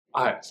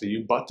Alright, so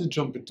you're about to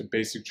jump into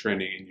basic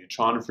training and you're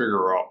trying to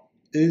figure out,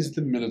 is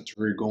the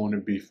military going to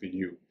be for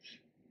you?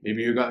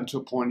 Maybe you got to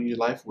a point in your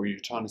life where you're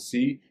trying to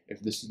see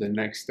if this is the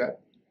next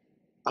step.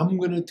 I'm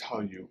going to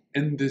tell you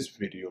in this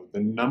video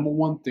the number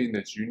one thing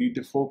that you need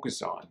to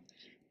focus on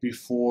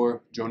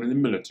before joining the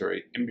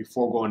military and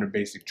before going to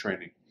basic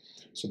training.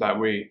 So that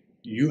way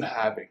you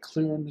have a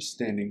clear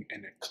understanding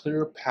and a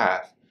clear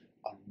path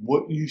on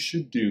what you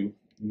should do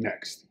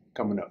next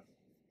coming up.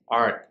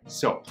 Alright,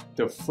 so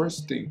the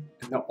first thing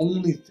and the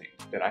only thing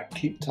that I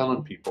keep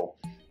telling people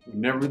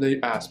whenever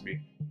they ask me,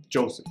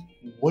 Joseph,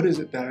 what is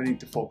it that I need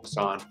to focus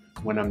on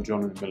when I'm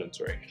joining the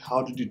military?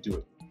 How did you do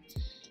it?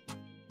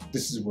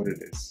 This is what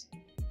it is.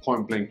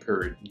 Point blank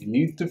period. You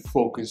need to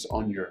focus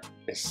on your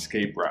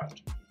escape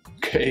route.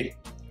 Okay?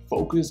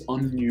 Focus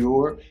on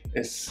your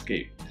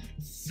escape.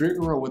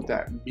 Figure out what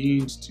that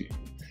means to you.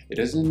 It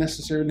doesn't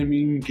necessarily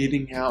mean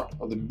getting out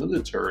of the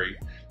military.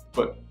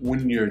 But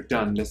when you're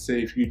done, let's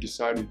say if you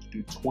decided to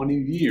do 20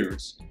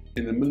 years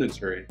in the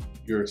military,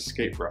 your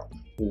escape route,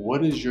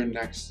 what is your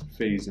next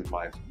phase in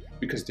life?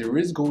 Because there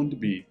is going to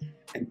be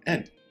an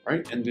end,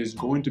 right? And there's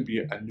going to be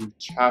a new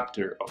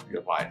chapter of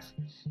your life.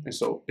 And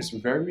so it's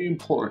very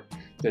important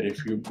that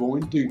if you're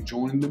going to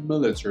join the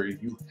military,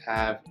 you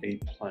have a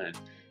plan.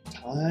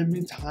 Time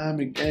and time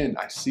again,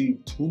 I see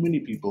too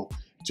many people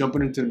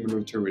jumping into the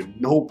military with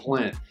no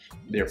plan.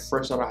 They're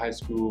fresh out of high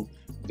school.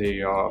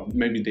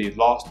 Maybe they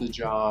lost the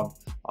job.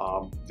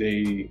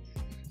 They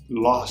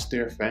lost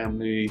their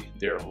family.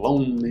 They're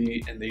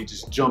lonely, and they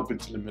just jump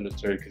into the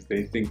military because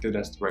they think that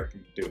that's the right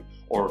thing to do,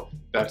 or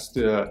that's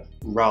the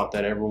route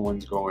that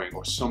everyone's going,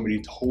 or somebody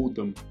told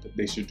them that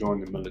they should join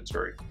the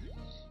military.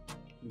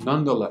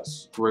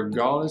 Nonetheless,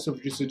 regardless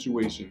of your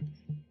situation,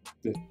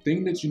 the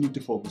thing that you need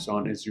to focus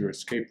on is your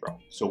escape route.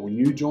 So when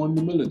you join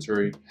the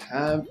military,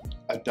 have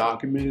a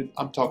documented,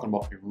 I'm talking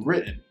about a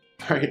written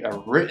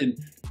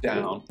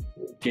down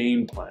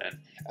game plan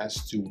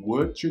as to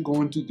what you're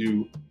going to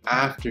do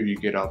after you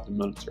get out the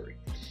military.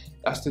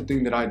 That's the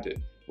thing that I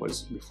did.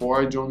 Was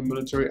before I joined the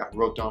military, I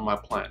wrote down my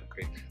plan.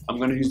 Okay, I'm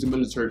gonna use the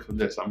military for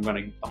this. I'm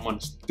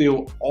gonna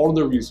steal all of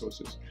their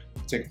resources,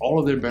 take all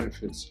of their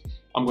benefits.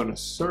 I'm gonna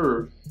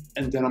serve,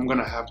 and then I'm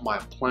gonna have my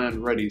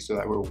plan ready so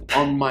that we're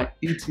on my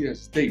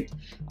ETS date.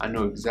 I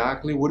know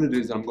exactly what it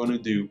is I'm gonna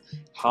do,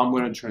 how I'm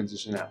gonna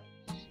transition out.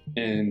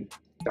 And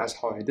that's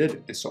how I did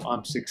it. And so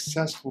I'm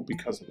successful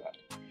because of that.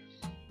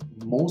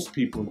 Most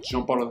people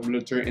jump out of the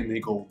military and they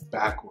go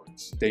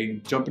backwards.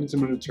 They jump into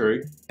the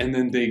military and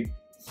then they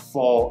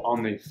fall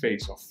on their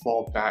face or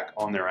fall back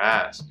on their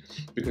ass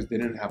because they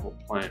didn't have a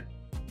plan.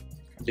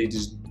 They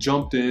just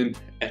jumped in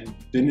and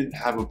didn't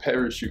have a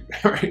parachute,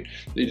 right?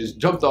 They just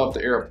jumped off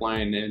the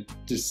airplane and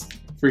just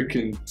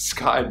freaking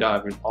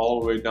skydiving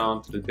all the way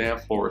down to the damn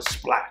floor,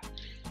 splat.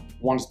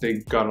 Once they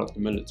got out the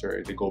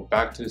military, they go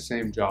back to the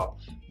same job,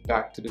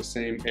 back to the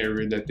same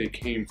area that they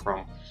came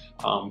from,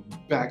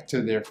 back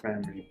to their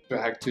family,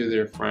 back to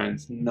their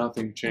friends.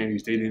 Nothing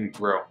changed. They didn't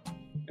grow.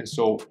 And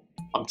so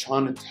I'm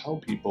trying to tell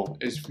people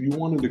is if you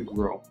wanted to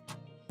grow,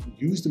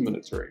 use the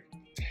military.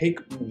 Take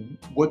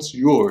what's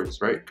yours,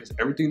 right? Because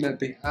everything that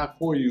they have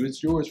for you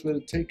is yours for the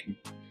taking,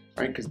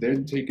 right? Because they're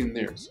taking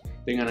theirs.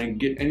 They're gonna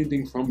get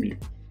anything from you.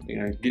 They're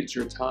gonna get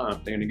your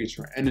time. They're gonna get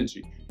your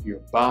energy, your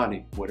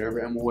body,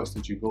 whatever MOS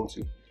that you go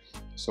to.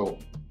 So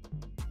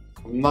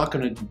I'm not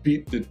gonna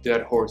beat the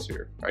dead horse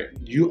here, right?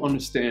 You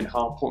understand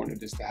how important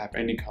it is to have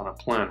any kind of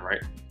plan,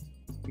 right?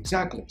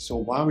 Exactly. So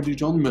why would you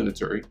join the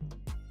military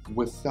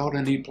without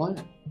any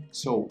plan?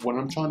 So what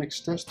I'm trying to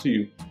stress to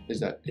you is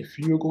that if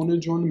you're going to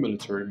join the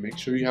military, make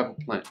sure you have a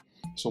plan.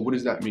 So what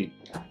does that mean?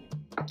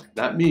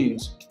 That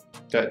means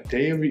that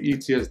day of your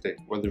ETS day,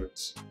 whether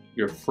it's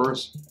your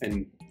first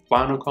and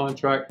final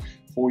contract,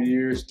 4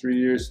 years, 3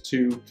 years,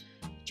 2,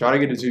 try to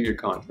get a 2-year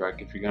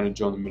contract if you're going to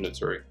join the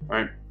military,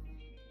 right?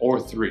 Or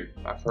 3.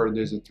 I've heard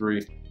there's a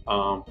 3,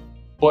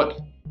 but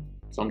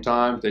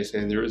sometimes they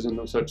say there isn't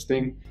no such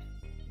thing.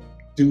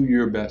 Do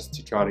your best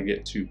to try to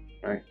get 2,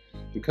 right?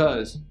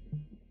 Because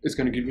it's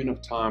going to give you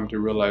enough time to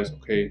realize,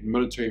 okay, the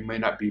military may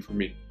not be for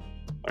me,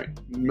 right?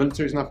 The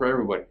military is not for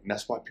everybody, and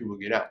that's why people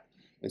get out.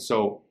 And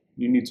so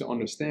you need to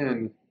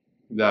understand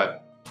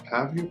that,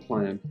 have your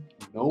plan,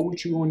 know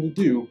what you're going to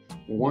do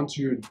once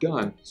you're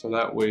done, so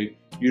that way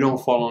you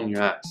don't fall on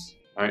your ass,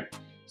 right?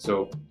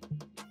 So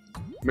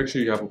make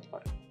sure you have a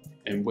plan.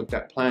 And what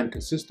that plan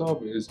consists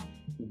of is,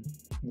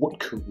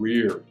 what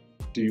career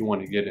do you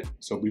want to get in?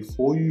 So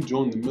before you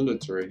join the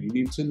military, you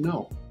need to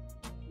know,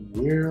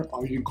 where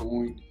are you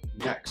going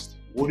next?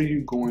 What are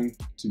you going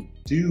to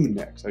do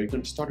next? Are you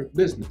going to start a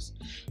business?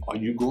 Are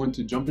you going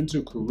to jump into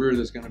a career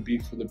that's going to be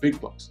for the big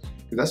bucks?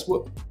 Because that's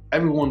what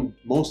everyone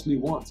mostly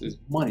wants, is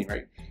money,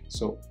 right?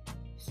 So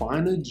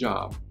find a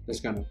job that's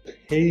going to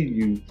pay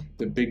you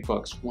the big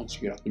bucks once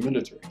you get out the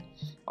military.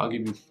 I'll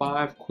give you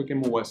 5 quick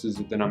MOSs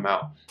and then I'm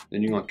out.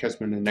 Then you're going to catch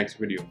me in the next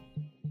video.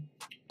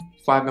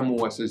 5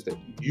 MOSs that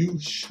you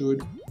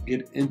should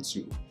get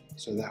into,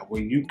 so that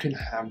way you can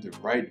have the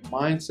right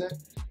mindset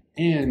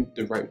and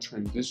the right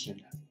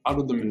transition out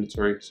of the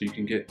military so you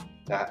can get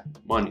that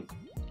money.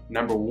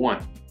 Number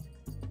one,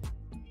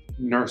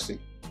 nursing.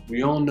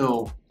 We all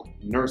know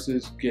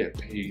nurses get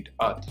paid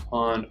a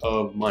ton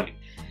of money.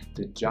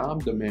 The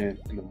job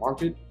demand in the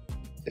market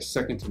is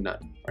second to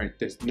none, right?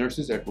 There's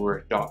nurses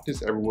everywhere,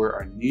 doctors everywhere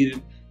are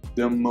needed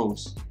the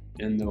most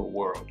in the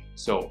world.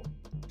 So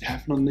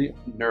definitely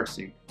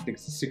nursing. I think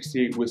it's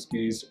 68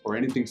 whiskeys or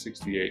anything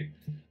 68,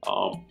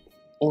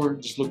 or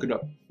just look it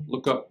up.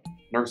 Look up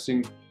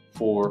nursing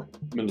for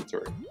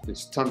military.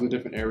 There's tons of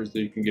different areas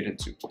that you can get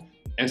into.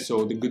 And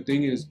so the good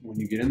thing is when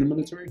you get in the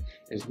military,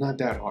 it's not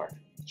that hard.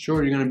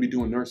 Sure, you're gonna be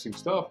doing nursing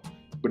stuff,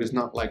 but it's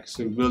not like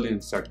civilian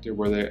sector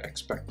where they're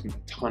expecting a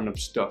ton of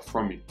stuff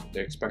from you.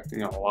 They're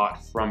expecting a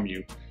lot from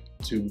you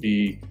to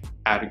be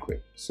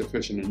adequate,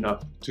 sufficient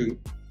enough to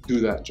do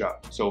that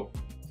job. So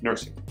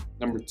nursing.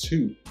 Number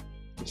two,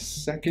 the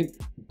second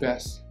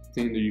best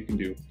thing that you can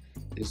do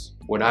is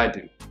what I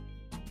do.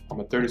 I'm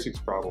a 36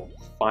 Bravo,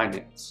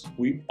 finance.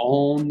 We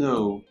all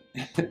know,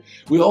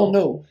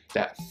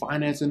 that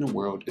finance in the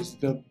world is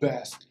the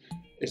best.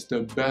 It's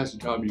the best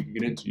job you can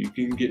get into. You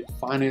can get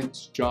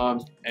finance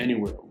jobs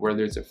anywhere,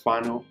 whether it's a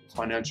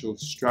financial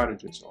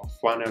strategist or a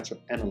financial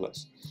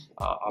analyst,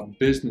 a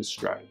business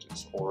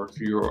strategist, or if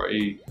you're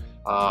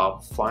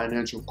a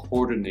financial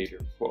coordinator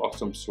of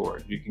some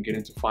sort. You can get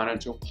into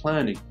financial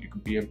planning. You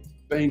can be a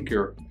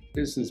banker,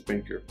 business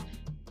banker.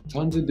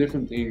 Tons of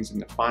different things in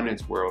the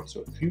finance world.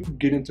 So if you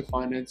get into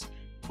finance,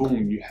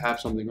 boom, you have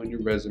something on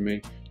your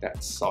resume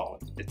that's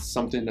solid. It's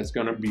something that's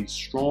gonna be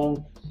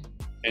strong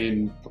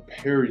and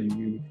prepare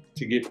you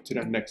to get to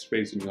that next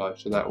phase in your life.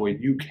 So that way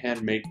you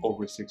can make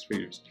over 6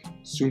 figures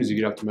as soon as you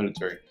get out the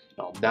military.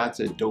 Now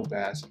that's a dope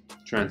ass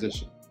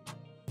transition.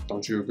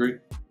 Don't you agree?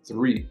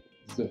 3,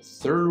 the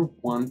third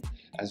one,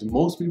 as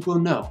most people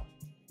know,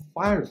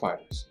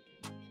 firefighters.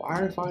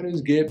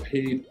 Firefighters get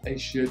paid a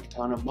shit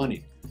ton of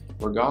money.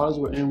 Regardless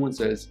of what anyone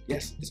says,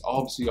 yes, it's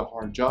obviously a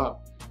hard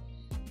job,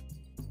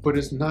 but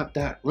it's not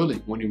that really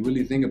when you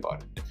really think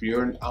about it. If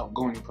you're an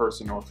outgoing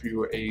person, or if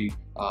you're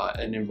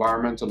an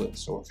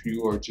environmentalist, or if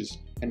you are just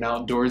an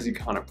outdoorsy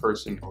kind of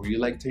person, or you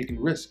like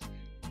taking risks,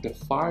 the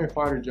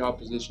firefighter job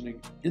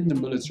positioning in the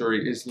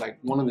military is like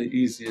one of the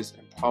easiest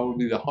and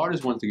probably the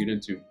hardest ones to get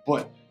into,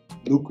 but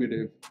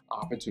lucrative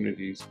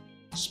opportunities,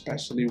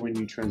 especially when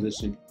you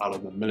transition out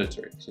of the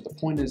military. So the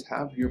point is,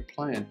 have your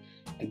plan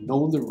and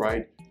know the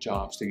right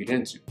jobs to get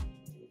into,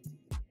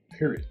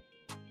 period.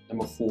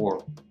 Number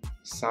 4,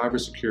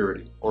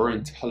 cybersecurity or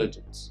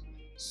intelligence.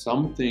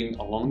 Something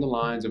along the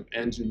lines of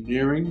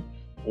engineering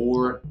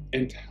or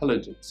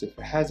intelligence. If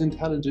it has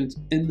intelligence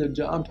in the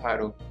job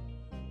title,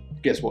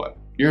 guess what?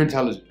 You're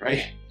intelligent,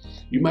 right?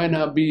 You might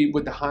not be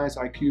with the highest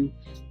IQ,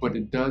 but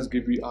it does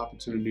give you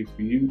opportunity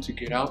for you to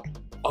get out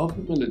of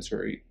the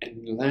military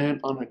and land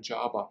on a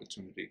job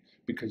opportunity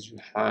because you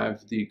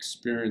have the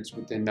experience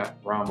within that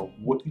realm of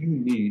what you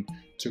need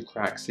to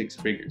crack 6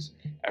 figures.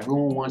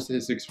 Everyone wants to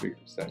hit 6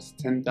 figures. That's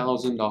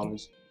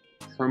 $10,000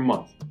 per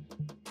month.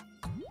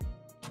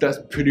 That's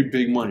pretty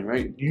big money,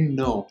 right? You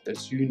know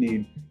that you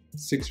need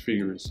 6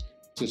 figures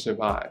to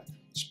survive,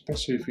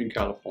 especially if you're in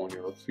California,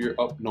 or if you're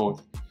up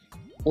north,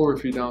 or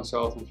if you're down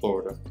south in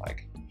Florida,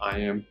 like I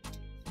am.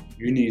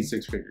 You need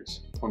 6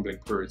 figures, point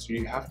blank period. So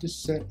you have to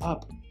set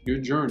up your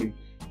journey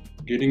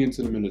getting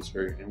into the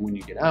military, and when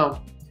you get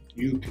out,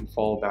 you can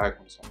fall back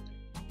on something.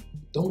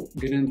 Don't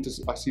get into,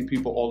 I see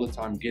people all the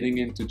time getting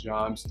into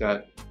jobs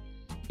that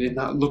they're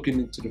not looking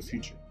into the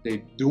future.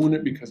 They're doing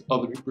it because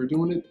other people are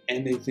doing it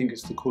and they think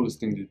it's the coolest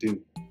thing to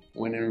do.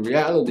 When in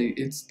reality,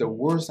 it's the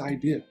worst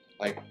idea.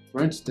 Like,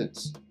 for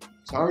instance,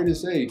 sorry to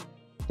say,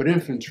 but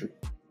infantry.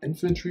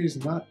 Infantry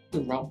is not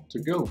the route to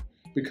go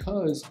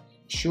because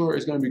sure,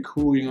 it's gonna be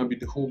cool, you're gonna be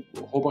doing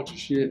a whole bunch of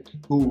shit,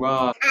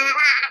 hoorah.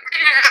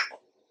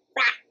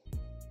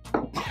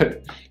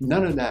 But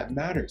none of that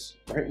matters,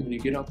 right? When you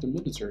get out the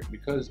military,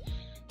 because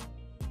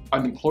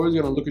an employer's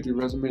gonna look at your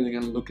resume, they're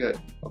gonna look at,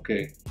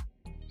 okay,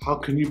 how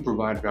can you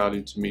provide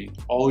value to me?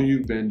 All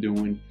you've been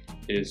doing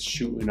is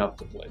shooting up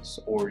the place.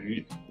 Or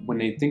when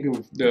they think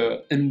of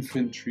the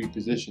infantry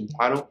position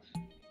title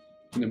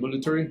in the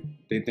military,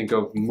 they think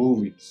of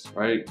movies,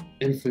 right?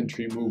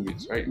 Infantry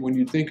movies, right? When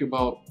you think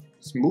about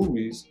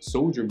movies,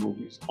 soldier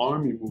movies,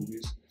 army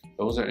movies,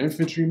 those are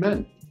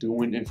infantrymen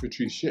doing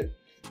infantry shit.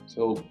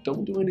 So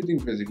don't do anything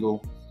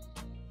physical.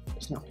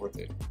 It's not worth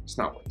it. It's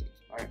not worth it,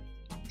 right?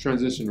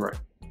 Transition right.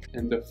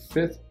 And the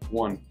 5th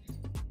one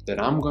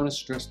that I'm gonna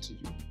stress to you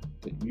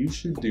that you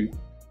should do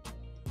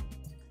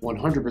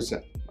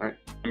 100%, right?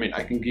 I mean,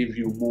 I can give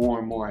you more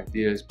and more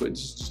ideas, but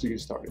just to get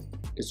started,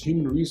 it's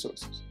human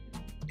resources,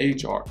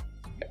 HR.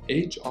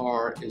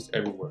 HR is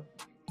everywhere.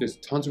 There's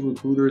tons of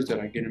recruiters that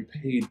are getting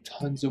paid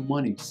tons of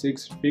money,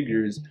 6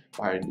 figures,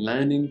 by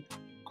landing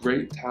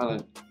great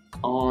talent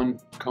on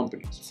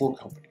companies, for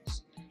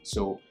companies.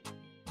 So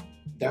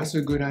that's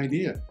a good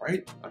idea,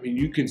 right? I mean,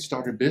 you can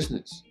start a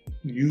business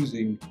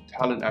using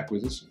talent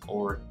acquisition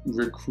or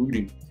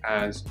recruiting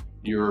as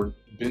your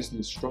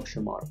business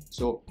structure model.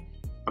 So,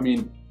 I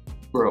mean,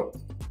 bro,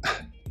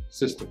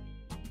 sister,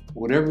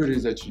 whatever it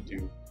is that you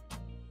do,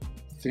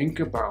 think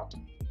about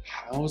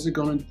How is it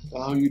going to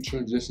allow you to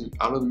transition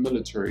out of the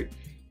military,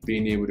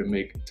 being able to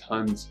make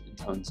tons and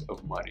tons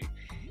of money,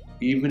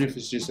 even if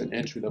it's just an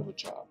entry-level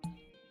job?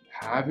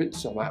 Have it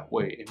so that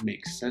way it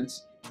makes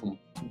sense from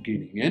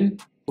getting in,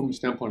 from the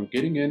standpoint of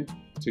getting in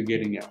to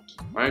getting out,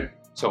 right?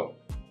 So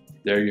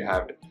there you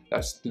have it.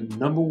 That's the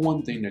number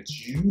one thing that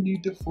you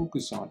need to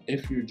focus on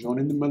if you're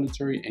joining the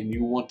military and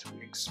you want to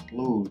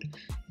explode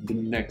the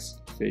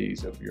next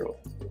phase of your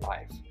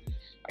life.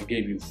 I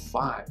gave you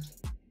five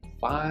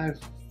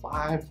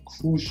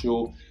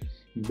crucial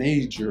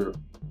major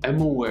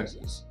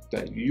MOSs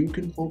that you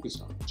can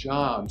focus on,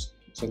 jobs,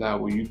 so that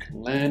way you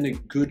can land a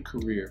good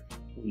career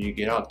when you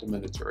get out the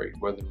military,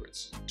 whether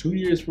it's 2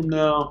 years from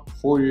now,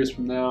 4 years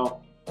from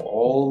now, or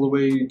all the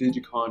way you did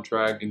your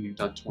contract and you've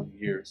done 20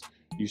 years.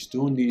 You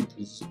still need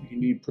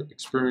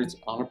experience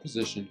on a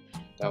position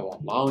that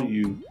will allow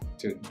you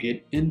to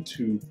get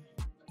into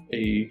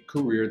a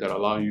career that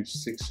allow you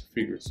 6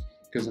 figures.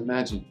 Because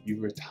imagine you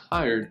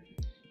retired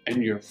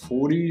and you're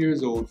 40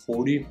 years old,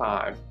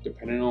 45,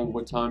 depending on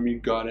what time you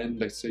got in.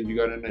 Let's say you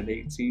got in at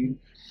 18,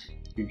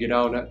 you get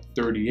out at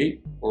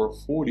 38 or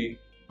 40,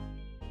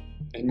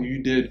 and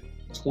you did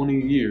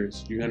 20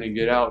 years. You're gonna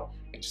get out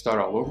and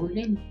start all over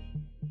again?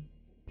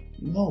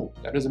 No,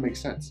 that doesn't make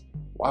sense.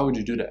 Why would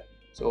you do that?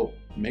 So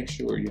make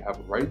sure you have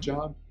a right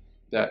job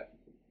that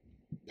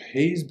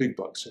pays big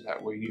bucks, so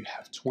that way you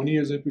have 20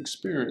 years of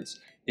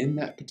experience in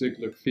that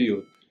particular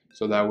field,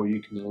 so that way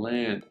you can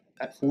land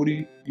at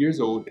 40 years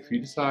old, if you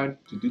decide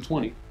to do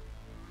 20,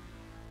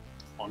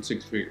 on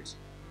 6 figures.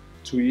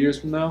 2 years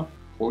from now,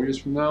 4 years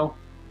from now,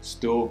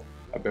 still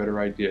a better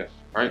idea,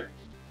 right?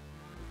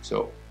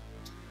 So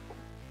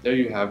there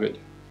you have it.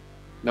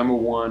 Number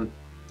one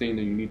thing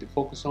that you need to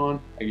focus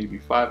on. I gave you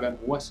 5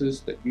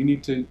 MOSs that you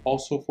need to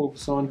also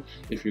focus on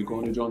if you're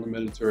going to join the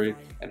military,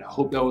 and I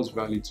hope that was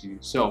value to you.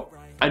 So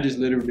I just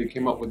literally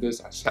came up with this.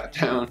 I sat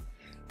down.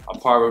 I'll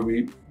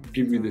probably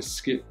give you this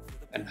skit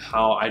and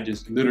how I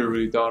just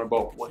literally thought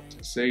about what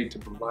to say to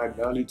provide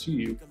value to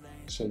you,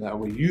 so that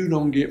way you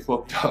don't get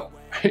fucked up,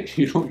 right?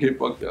 You don't get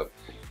fucked up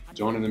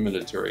joining the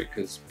military,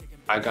 because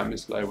I got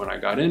misled when I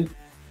got in,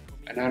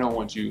 and I don't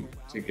want you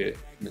to get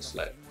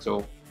misled.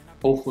 So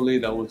hopefully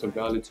that was of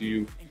value to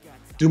you.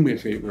 Do me a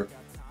favor,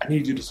 I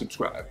need you to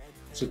subscribe.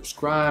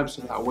 Subscribe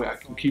so that way I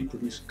can keep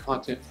producing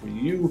content for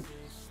you.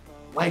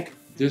 Like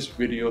this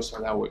video so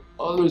that way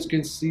others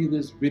can see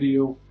this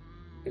video,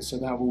 and so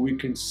that way we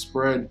can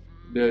spread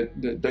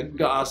the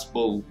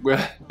gospel,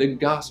 the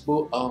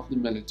gospel of the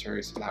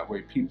military, so that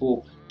way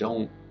people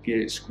don't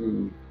get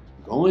screwed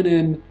going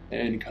in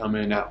and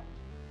coming out,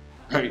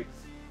 right?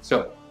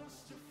 So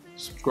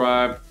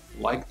subscribe,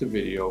 like the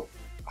video.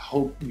 I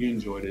hope you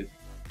enjoyed it.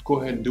 Go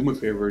ahead and do me a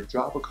favor,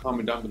 drop a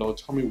comment down below.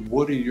 Tell me,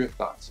 what are your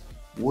thoughts?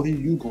 What are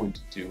you going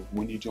to do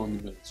when you join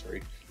the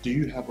military? Do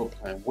you have a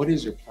plan? What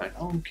is your plan? I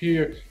don't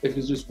care if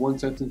it's just 1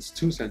 sentence,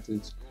 2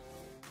 sentences.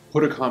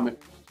 Put a comment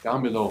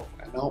down below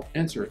and I'll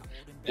answer it.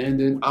 And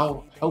then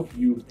I'll help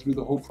you through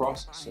the whole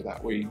process, so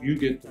that way you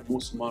get the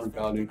most amount of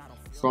value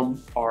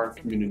from our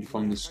community,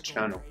 from this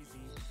channel.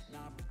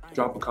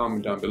 Drop a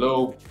comment down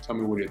below. Tell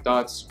me what are your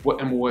thoughts.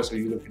 What MOS are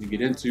you looking to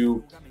get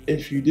into?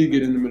 If you did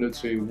get in the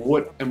military,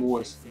 what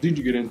MOS did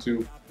you get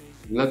into?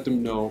 Let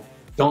them know.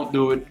 Don't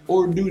do it,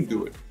 or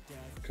do it.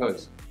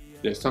 Because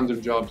there's tons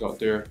of jobs out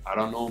there. I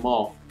don't know them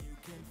all.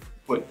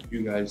 But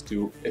you guys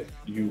do if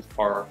you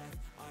are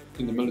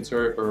in the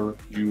military or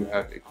you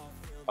have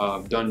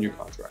done your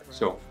contract.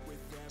 So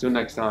until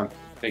next time,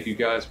 thank you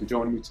guys for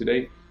joining me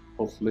today.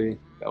 Hopefully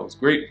that was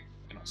great,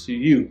 and I'll see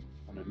you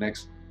on the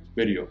next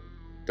video.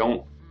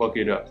 Don't fuck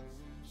it up.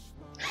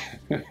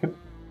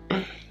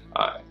 Alright,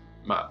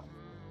 I'm out.